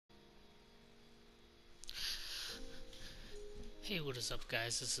Hey, what is up,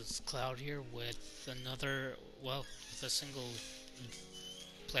 guys? This is Cloud here with another, well, with a single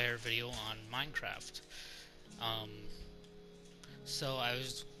player video on Minecraft. Um, so I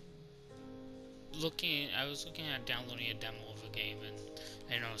was looking at downloading a demo of a game, and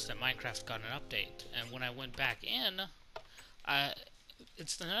I noticed that Minecraft got an update. And when I went back in, I,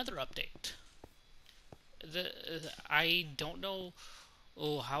 it's another update. I don't know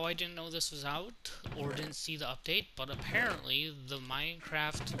how I didn't know this was out or didn't see the update, but apparently the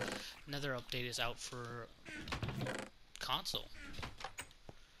Minecraft Nether update is out for console.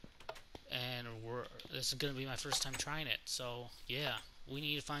 And this is gonna be my first time trying it. So yeah, we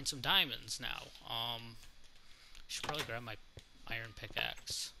need to find some diamonds now. Should probably grab my iron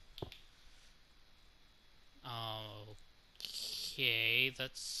pickaxe. Okay,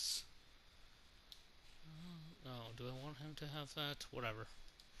 that's. No, do I want him to have that? Whatever,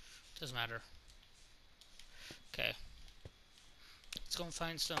 doesn't matter. Okay, let's go and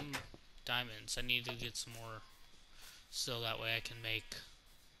find some diamonds. I need to get some more, so that way I can make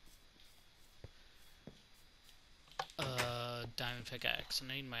a diamond pickaxe.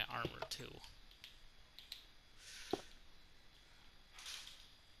 And I need my armor too.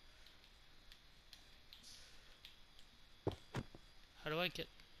 How do I get?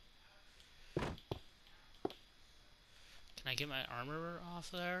 Can I get my armor off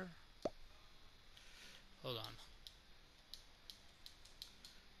there? Hold on.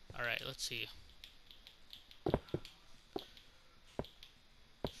 Alright, let's see.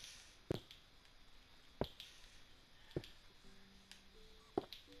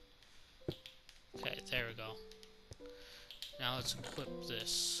 Okay, there we go. Now let's equip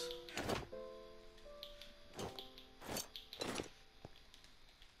this.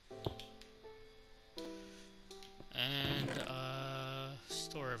 And,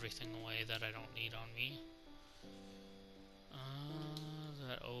 store everything away that I don't need on me.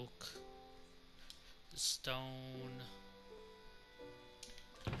 That oak. The stone.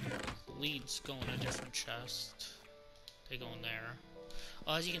 Leads go in a different chest. They go in there.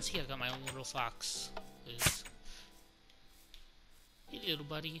 Oh, as you can see, I've got my own little fox. Hey, little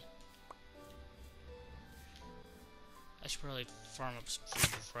buddy. I should probably farm up some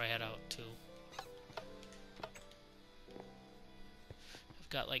food before I head out, too. I've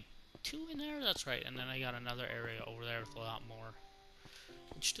got like 2 in there, that's right, and then I got another area over there with a lot more.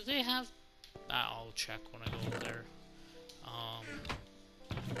 Which do they have? I'll check when I go over there.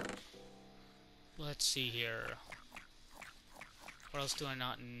 Let's see here. What else do I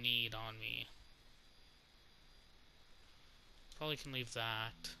not need on me? Probably can leave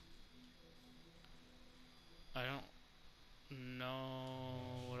that. I don't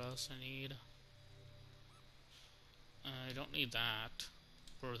know what else I need. I don't need that.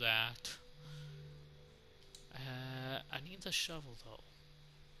 Or that. I need the shovel though.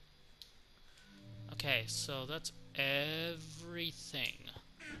 Okay, so that's everything.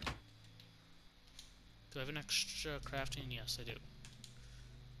 Do I have an extra crafting? Yes, I do.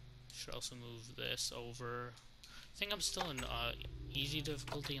 Should also move this over. I think I'm still in easy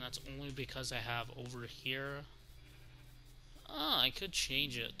difficulty, and that's only because I have over here. Ah, I could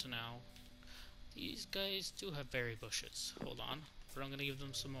change it to now. These guys do have berry bushes. Hold on, but I'm gonna give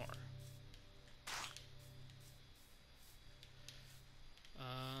them some more.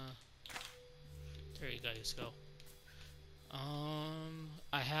 There you guys go.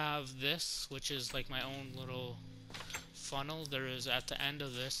 I have this, which is like my own little funnel. There is at the end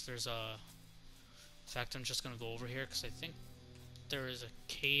of this. There's a. In fact, I'm just gonna go over here because I think there is a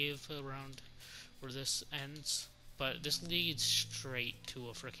cave around where this ends. But this leads straight to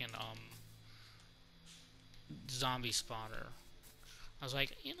a freaking zombie spawner. I was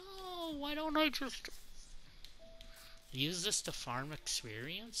like, why don't I just use this to farm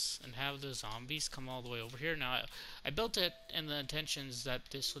experience and have the zombies come all the way over here? Now, I built it in the intentions that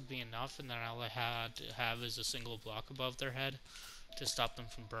this would be enough, and then all I had to have is a single block above their head to stop them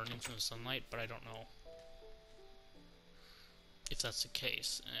from burning from the sunlight, but I don't know if that's the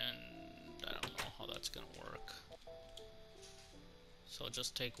case, and I don't know how that's gonna work. So I'll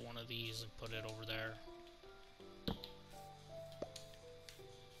just take one of these and put it over there.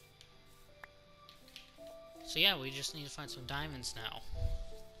 So yeah, we just need to find some diamonds now.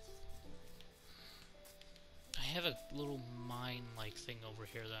 I have a little mine-like thing over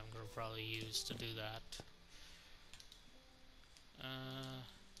here that I'm going to probably use to do that.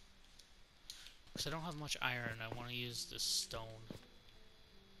 Because I don't have much iron, I want to use this stone.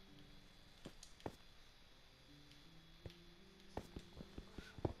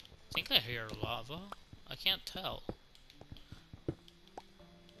 I think I hear lava. I can't tell.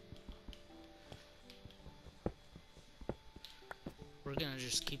 we're gonna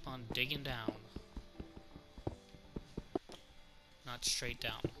just keep on digging down. Not straight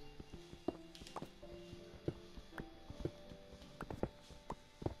down.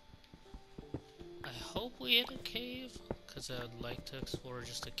 I hope we hit a cave, because I'd like to explore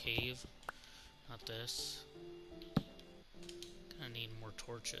just a cave, not this. Gonna need more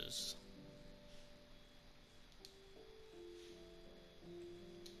torches.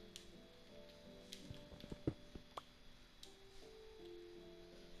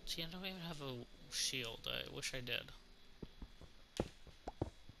 See, I don't even have a shield. I wish I did.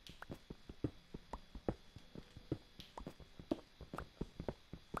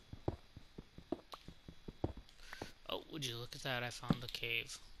 Oh, would you look at that? I found the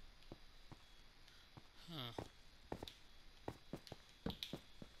cave. Huh.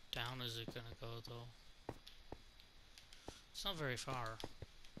 Down is it gonna go, though? It's not very far.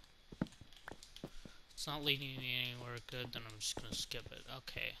 It's not leading me anywhere good, then I'm just gonna skip it.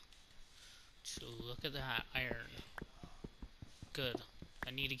 Okay. So look at that. Iron. Good.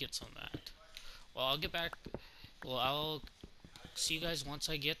 I need to get some of that. Well, I'll get back. Well, I'll see you guys once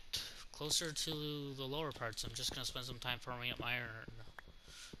I get closer to the lower parts. I'm just gonna spend some time farming up my iron.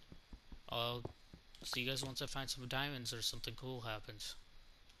 I'll see you guys once I find some diamonds or something cool happens.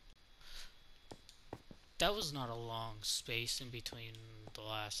 That was not a long space in between the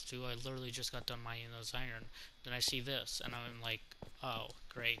last two. I literally just got done mining those iron. Then I see this, and I'm like, oh,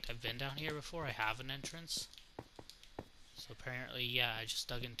 great. I've been down here before. I have an entrance. So apparently, yeah, I just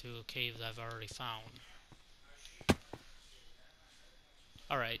dug into a cave that I've already found.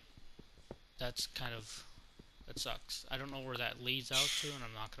 Alright. That's kind of... that sucks. I don't know where that leads out to, and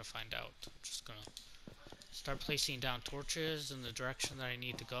I'm not going to find out. I'm just going to start placing down torches in the direction that I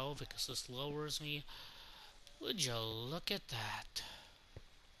need to go, because this lowers me. Would you look at that?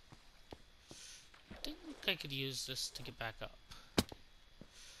 I think I could use this to get back up.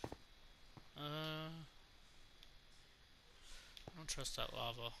 I don't trust that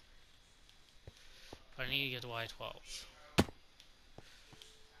lava. But I need to get to Y12.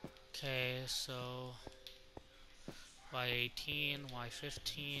 Okay, so Y18,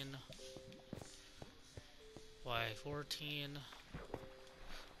 Y15, Y14,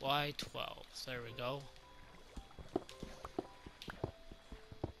 Y12. There we go.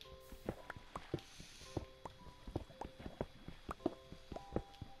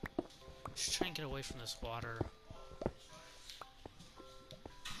 Just try and get away from this water.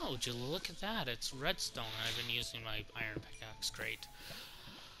 Oh, would you look at that? It's redstone. I've been using my iron pickaxe. Great.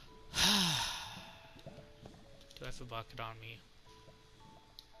 Do I have a bucket on me?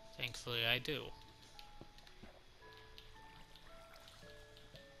 Thankfully, I do.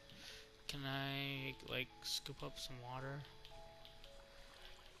 Can I, like, scoop up some water?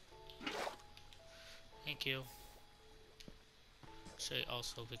 Thank you. Actually,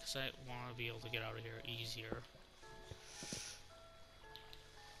 also, because I want to be able to get out of here easier.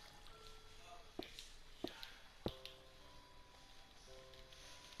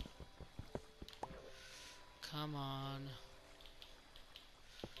 Come on.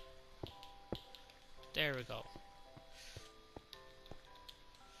 There we go.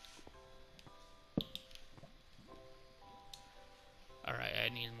 Alright, I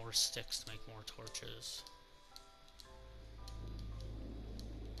need more sticks to make more torches.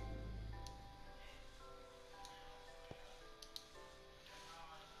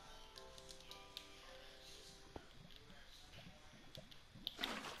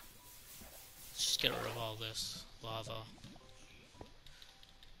 Let's just get rid of all this lava.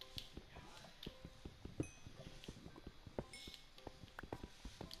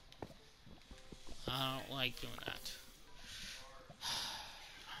 I don't like doing that.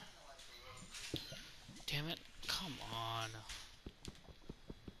 Damn it. Come on.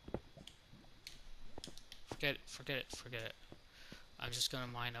 Forget it, forget it, forget it. I'm just gonna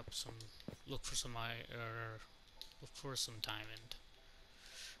mine up some, look for some diamond.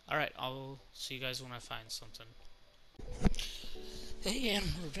 Alright, I'll see you guys when I find something. Hey, and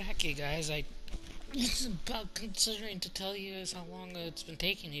we're back, you guys. I was about considering to tell you guys how long it's been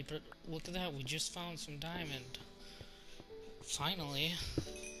taking me, but look at that, we just found some diamond. Finally.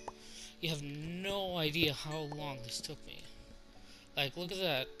 You have no idea how long this took me. Like, look at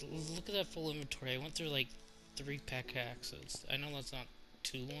that. Look at that full inventory. I went through, like, 3 pickaxes. I know that's not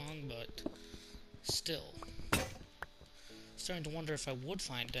too long, but still. Starting to wonder if I would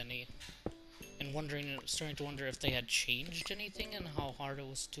find any. And starting to wonder if they had changed anything and how hard it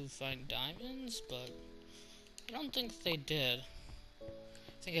was to find diamonds, but I don't think they did.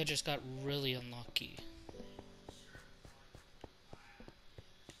 I think I just got really unlucky.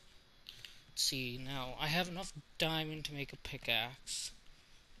 let's see. Now, I have enough diamond to make a pickaxe.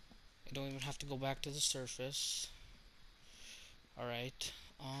 I don't even have to go back to the surface. Alright.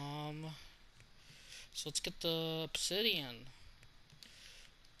 So let's get the obsidian.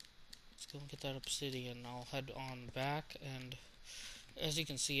 Let's go and get that obsidian. I'll head on back, and as you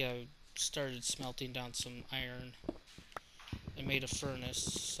can see, I started smelting down some iron. I made a furnace,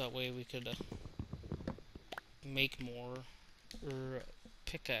 so that way we could make more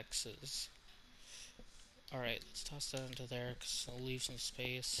pickaxes. Alright, let's toss that into there, because I'll leave some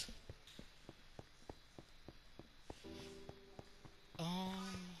space. I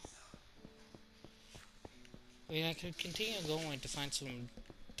mean, I could continue going to find some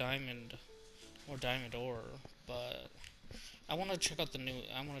diamond, or diamond ore, but I want to check out the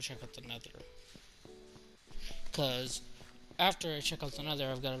nether. Because after I check out the nether,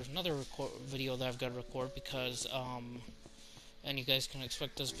 I've got another video that I've got to record, because, and you guys can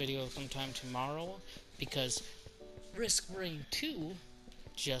expect this video sometime tomorrow, because Risk Brain 2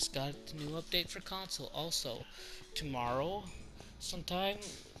 just got the new update for console. Also, tomorrow,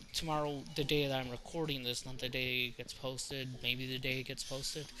 the day that I'm recording this, not the day it gets posted, maybe the day it gets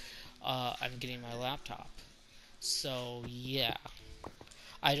posted, I'm getting my laptop. So, yeah.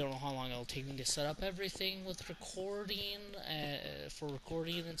 I don't know how long it'll take me to set up everything with recording, for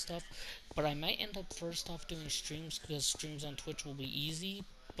recording and stuff, but I might end up first off doing streams, because streams on Twitch will be easy,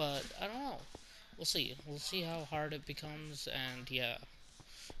 but I don't know. We'll see. We'll see how hard it becomes, and yeah.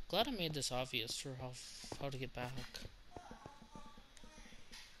 Glad I made this obvious for how to get back.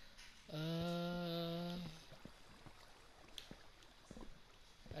 I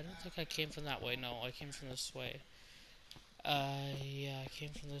don't think I came from that way. No, I came from this way. Yeah, I came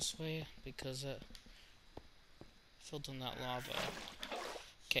from this way because it filled in that lava.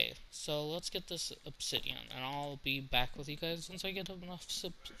 Okay, so let's get this obsidian, and I'll be back with you guys once I get enough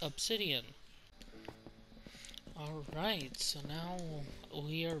obsidian. Alright, so now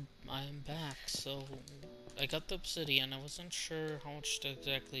I am back. So I got the obsidian. I wasn't sure how much to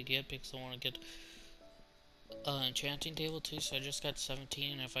exactly get because I want to get enchanting table too, so I just got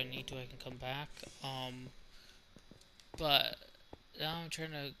 17, and if I need to I can come back. But now I'm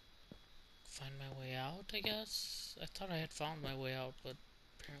trying to find my way out, I guess. I thought I had found my way out, but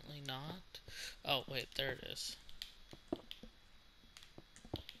apparently not. Oh, wait, there it is.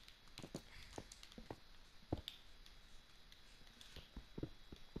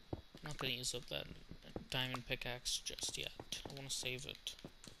 I'm not gonna use up that diamond pickaxe just yet. I want to save it.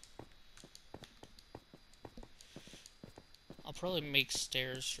 I'll probably make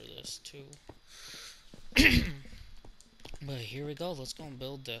stairs for this too. But here we go, let's go and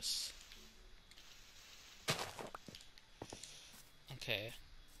build this. Okay.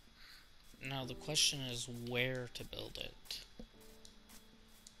 Now the question is where to build it.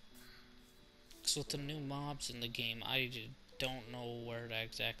 Because with the new mobs in the game, I don't know where to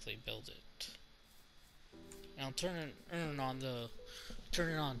exactly build it. And I'll turn it on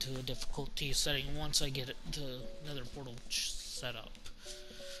to a difficulty setting once I get the nether portal set up.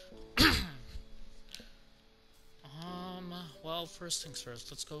 Well, first things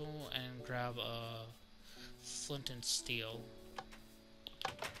first, let's go and grab a flint and steel.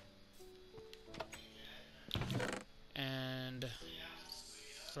 And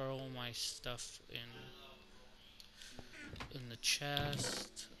throw my stuff in the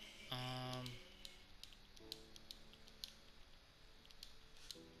chest.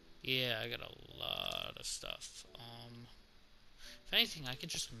 Yeah, I got a lot of stuff. If anything, I could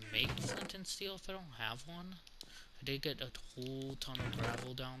just make flint and steel if I don't have one. I did get a whole ton of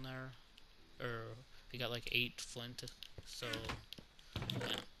gravel down there. Or, we got like 8 flint, so,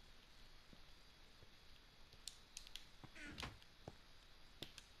 yeah.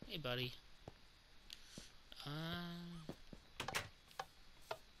 Hey, buddy.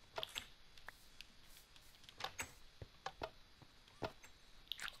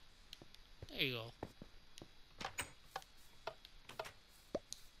 There you go.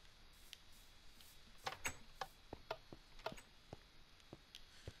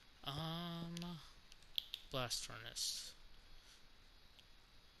 Blast furnace.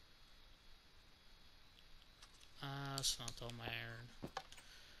 Smelt all my iron.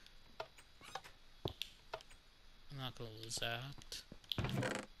 I'm not gonna lose that.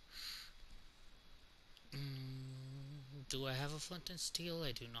 Do I have a flint and steel?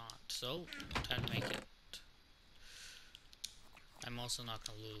 I do not. So, time to make it. I'm also not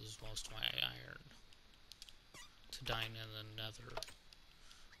gonna lose most of my iron to dying in the nether.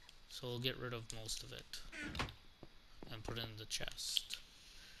 So we'll get rid of most of it and put it in the chest.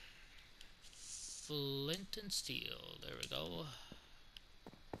 Flint and steel. There we go.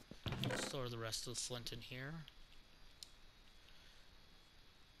 store the rest of the flint in here.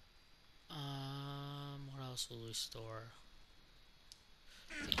 What else will we store?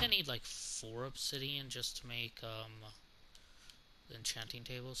 I think I need like 4 obsidian just to make the enchanting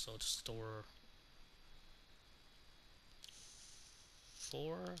table, so to store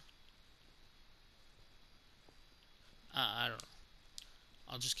 4. I don't know.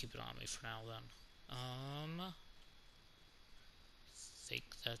 I'll just keep it on me for now then. Think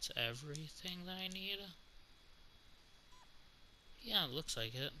that's everything that I need. Yeah, it looks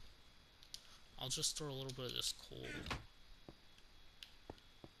like it. I'll just store a little bit of this coal.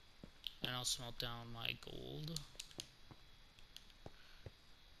 And I'll smelt down my gold.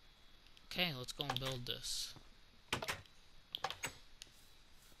 Okay, let's go and build this.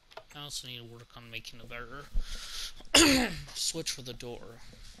 I also need to work on making a better switch for the door.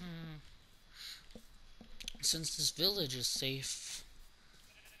 Since this village is safe,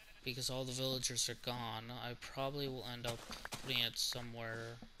 because all the villagers are gone, I probably will end up putting it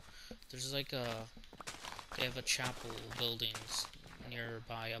somewhere. There's like they have a chapel buildings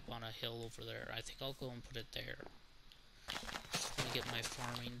nearby up on a hill over there. I think I'll go and put it there. Just gonna get my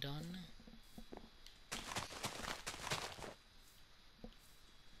farming done.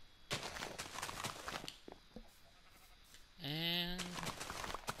 And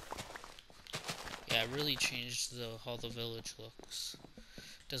yeah, it really changed how the village looks.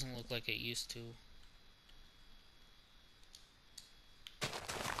 Doesn't look like it used to. I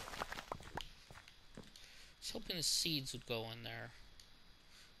was hoping the seeds would go in there.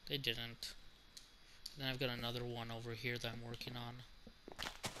 They didn't. Then I've got another one over here that I'm working on.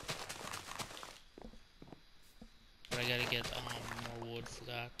 But I gotta get more wood for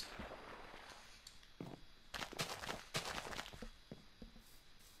that.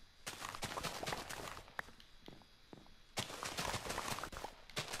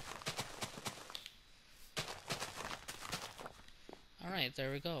 Alright,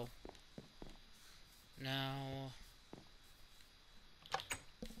 there we go. Now,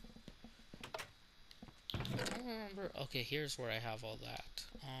 I don't remember. Okay, here's where I have all that.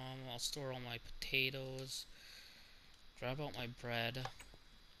 I'll store all my potatoes. Grab out my bread.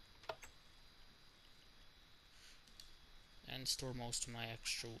 And store most of my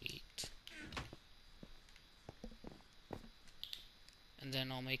extra wheat. And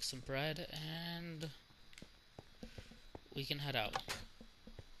then I'll make some bread and we can head out.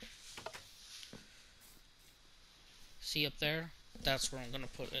 See up there? That's where I'm gonna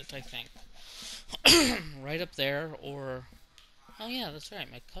put it, I think. Right up there, or... Oh yeah, that's right,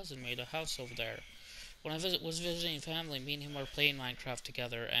 my cousin made a house over there. When I was visiting family, me and him were playing Minecraft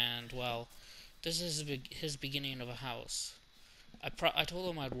together, and, well, this is his beginning of a house. I told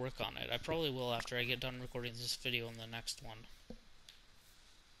him I'd work on it. I probably will after I get done recording this video in the next one. I'm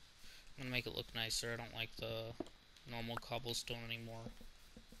gonna make it look nicer. I don't like the normal cobblestone anymore.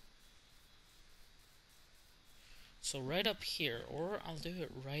 So right up here, or I'll do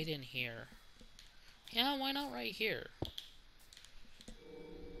it right in here. Yeah, why not right here?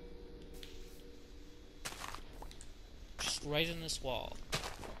 Just right in this wall.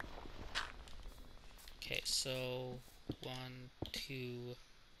 Okay, so 1, 2,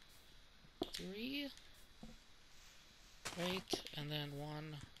 3. Right, and then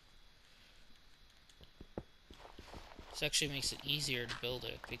 1. This actually makes it easier to build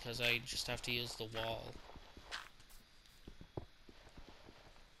it because I just have to use the wall.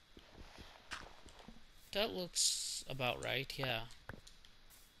 That looks about right, yeah.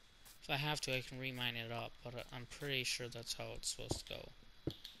 If I have to, I can remine it up, but I'm pretty sure that's how it's supposed to go.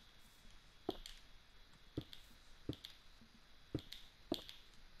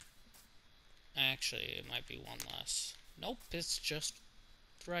 Actually, it might be 1 less. Nope, it's just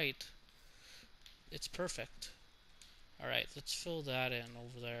right. It's perfect. Alright, let's fill that in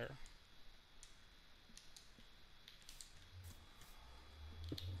over there.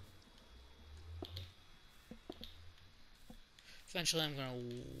 Eventually I'm going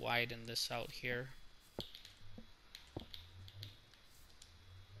to widen this out here.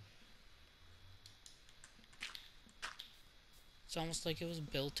 It's almost like it was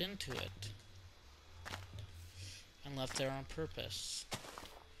built into it. And left there on purpose.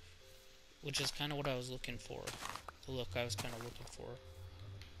 Which is kind of what I was looking for. The look I was kind of looking for.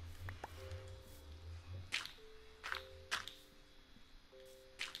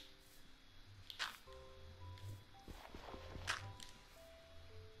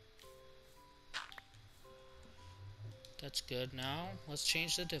 That's good. Now, let's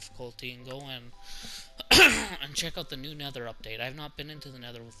change the difficulty and go in and check out the new nether update. I've not been into the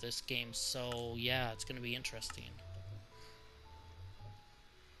nether with this game, so yeah, it's going to be interesting.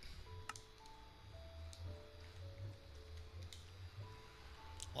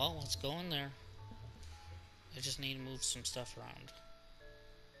 Well, let's go in there. I just need to move some stuff around.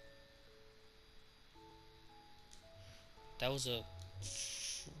 That was a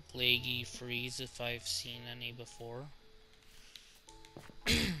laggy freeze if I've seen any before.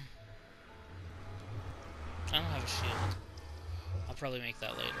 I don't have a shield. I'll probably make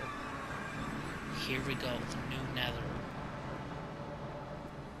that later. Here we go, the new nether.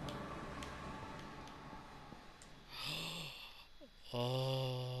 Oh.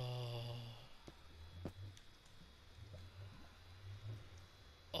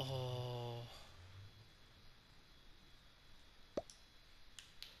 Oh.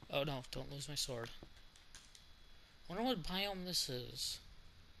 Oh no, don't lose my sword. I wonder what biome this is.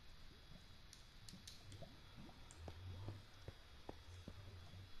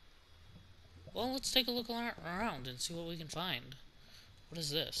 Well, let's take a look around and see what we can find. What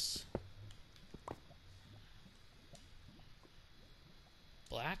is this?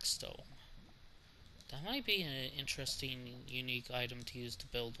 Blackstone. That might be an interesting, unique item to use to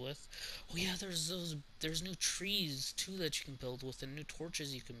build with. Oh yeah, there's new trees too that you can build with, and new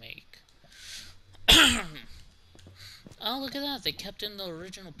torches you can make. Oh, look at that! They kept in the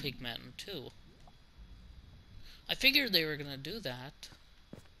original pigmen too. I figured they were gonna do that.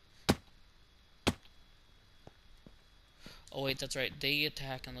 Oh wait, that's right. They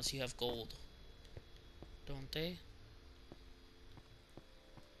attack unless you have gold, don't they?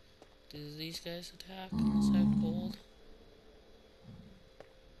 Do these guys attack unless I have gold?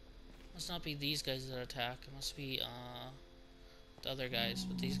 Must not be these guys that attack. It must be the other guys.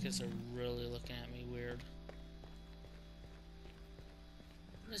 But these guys are really looking at me weird.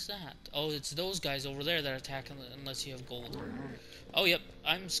 What is that? Oh, it's those guys over there that attack unless you have gold. Oh, yep.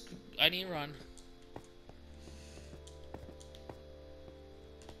 I need to run.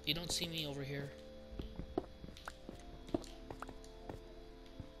 You don't see me over here.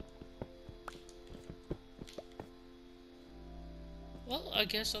 Well, I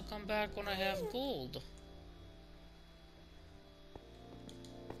guess I'll come back when I have gold.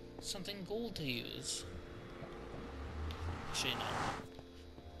 Something gold to use. Actually,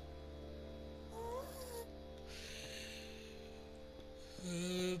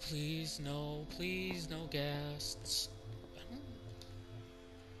 no. Please no ghasts.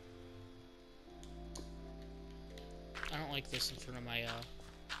 I don't like this in front of my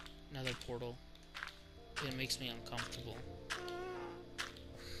nether portal. It makes me uncomfortable.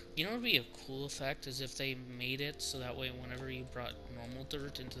 You know what would be a cool effect is if they made it so that way whenever you brought normal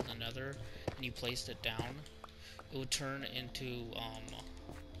dirt into the nether and you placed it down, it would turn into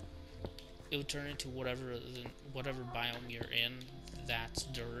whatever biome you're in, that's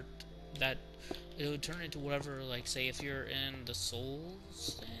dirt. That it would turn into whatever, like say if you're in the soul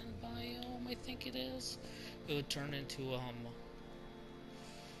sand biome, I think it is, it would turn into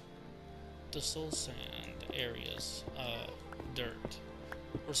the soul sand areas, dirt.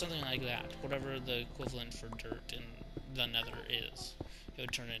 Or something like that. Whatever the equivalent for dirt in the nether is. It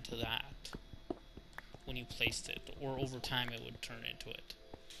would turn into that. When you placed it. Or over time it would turn into it.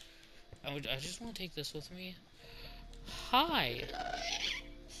 I just want to take this with me. Hi!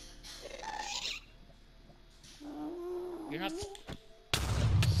 You're not...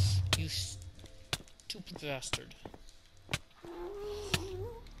 You stupid bastard.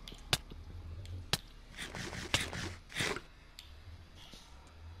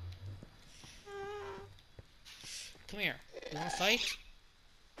 Come here. You wanna fight?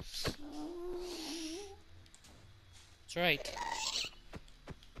 That's right.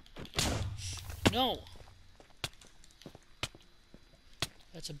 No!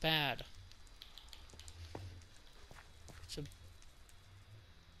 That's a bad. It's a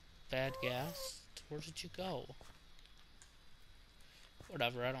bad gas. Where did you go?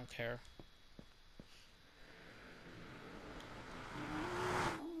 Whatever, I don't care.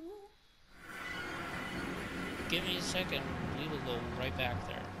 Give me a second. We will go right back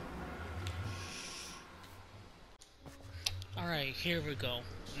there. Alright, here we go.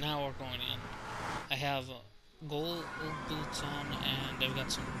 Now we're going in. I have gold boots on, and I've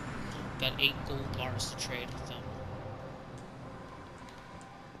got 8 gold bars to trade with them.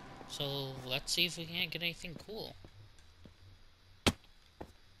 So let's see if we can't get anything cool.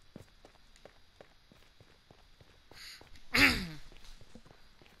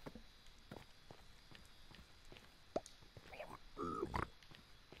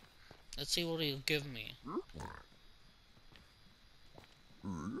 Let's see what he'll give me.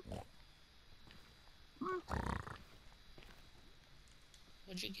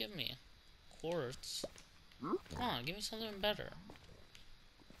 What'd you give me? Quartz? Come on, give me something better.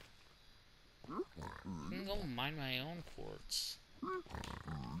 I'm gonna go mine my own quartz.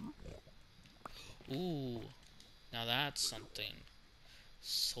 Ooh, now that's something.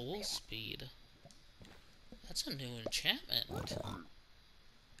 Soul speed. That's a new enchantment.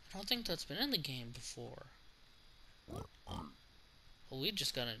 I don't think that's been in the game before. Well, we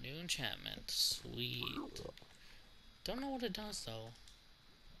just got a new enchantment. Sweet. Don't know what it does, though.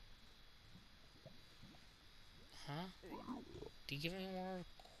 Huh? Did he give me more?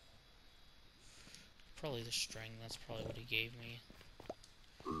 Probably the string. That's probably what he gave me.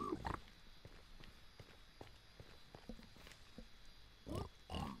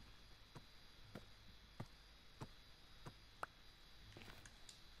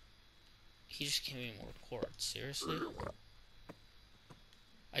 He just gave me more quartz. Seriously?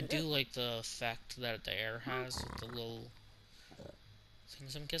 I do like the effect that the air has with the little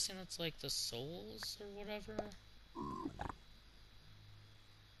things. I'm guessing that's like the souls or whatever.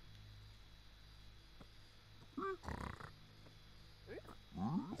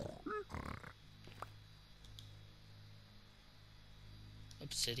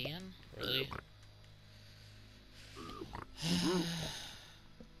 Obsidian? Really?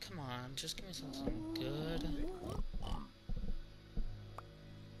 Come on, just give me something good.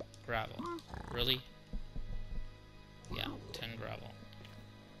 Gravel. Really? Yeah, 10 gravel.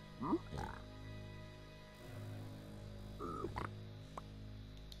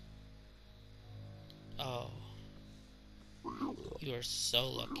 Oh. You are so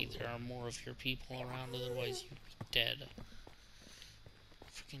lucky there are more of your people around, otherwise you'd be dead.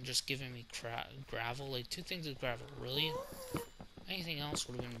 Freaking just giving me gravel? Like, 2 things of gravel, really? Anything else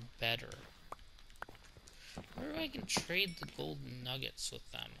would have been better. I wonder if I can trade the golden nuggets with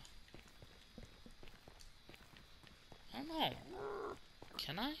them. I don't know.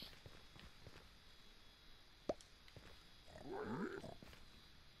 Can I?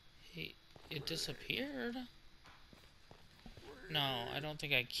 Hey, it disappeared. No, I don't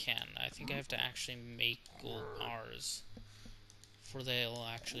think I can. I think I have to actually make gold bars before they'll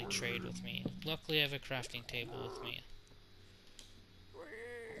actually trade with me. Luckily, I have a crafting table with me.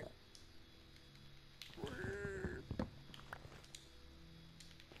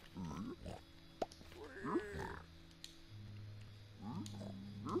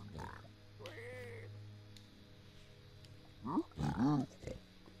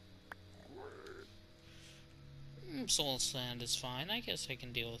 Soul sand is fine. I guess I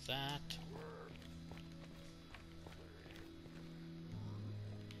can deal with that.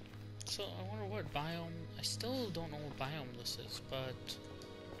 So, I wonder what biome... I still don't know what biome this is, but...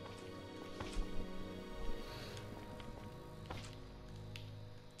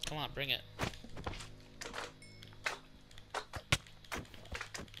 Come on, bring it.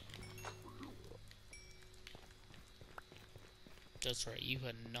 That's right, you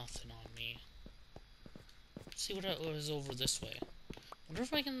had nothing on me. Let's see what is over this way. Wonder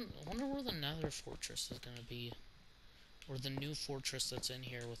if I can... I wonder where the nether fortress is gonna be. Or the new fortress that's in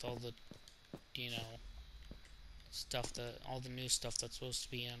here with all the... You know... Stuff that... All the new stuff that's supposed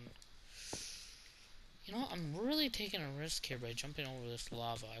to be in. You know, I'm really taking a risk here by jumping over this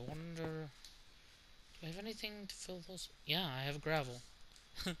lava. I wonder... Do I have anything to fill those? Yeah, I have gravel.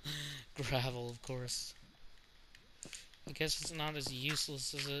 Gravel, of course. I guess it's not as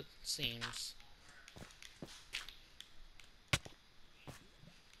useless as it seems.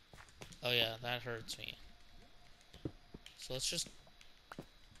 Oh yeah, that hurts me. So let's just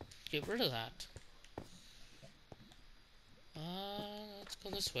get rid of that. Let's go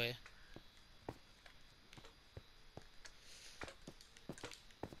this way.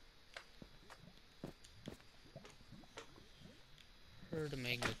 Heard a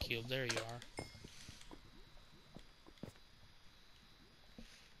magma cube. There you are.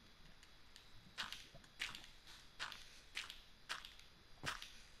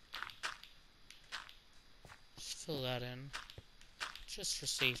 Just fill that in. Just for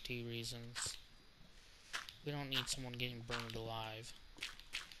safety reasons. We don't need someone getting burned alive.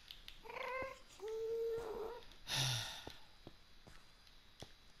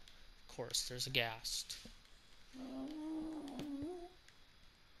 Of course, there's a ghast.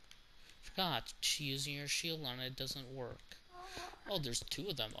 Forgot, using your shield on it doesn't work. Oh, there's 2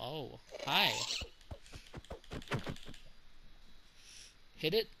 of them. Oh, hi.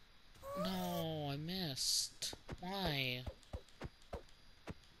 Hit it? No, I missed. Why?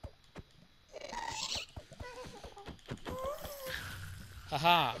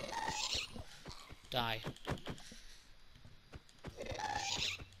 Haha. Die.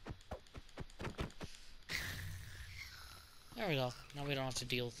 There we go. Now we don't have to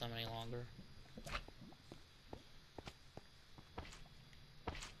deal with them any longer.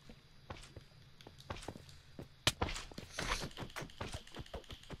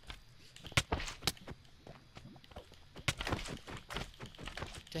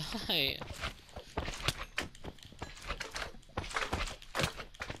 Die.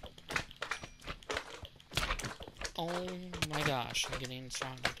 Oh my gosh, I'm getting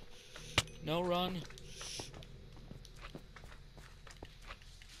surrounded. No, run.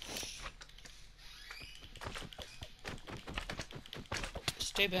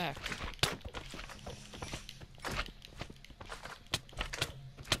 Stay back.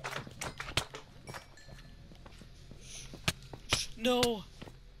 No!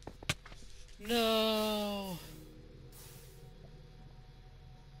 No!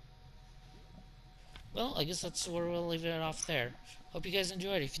 Well, I guess that's where we'll leave it off there. Hope you guys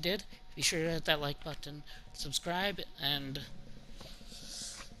enjoyed. If you did, be sure to hit that like button, subscribe, and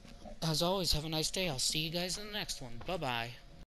as always, have a nice day. I'll see you guys in the next one. Bye-bye.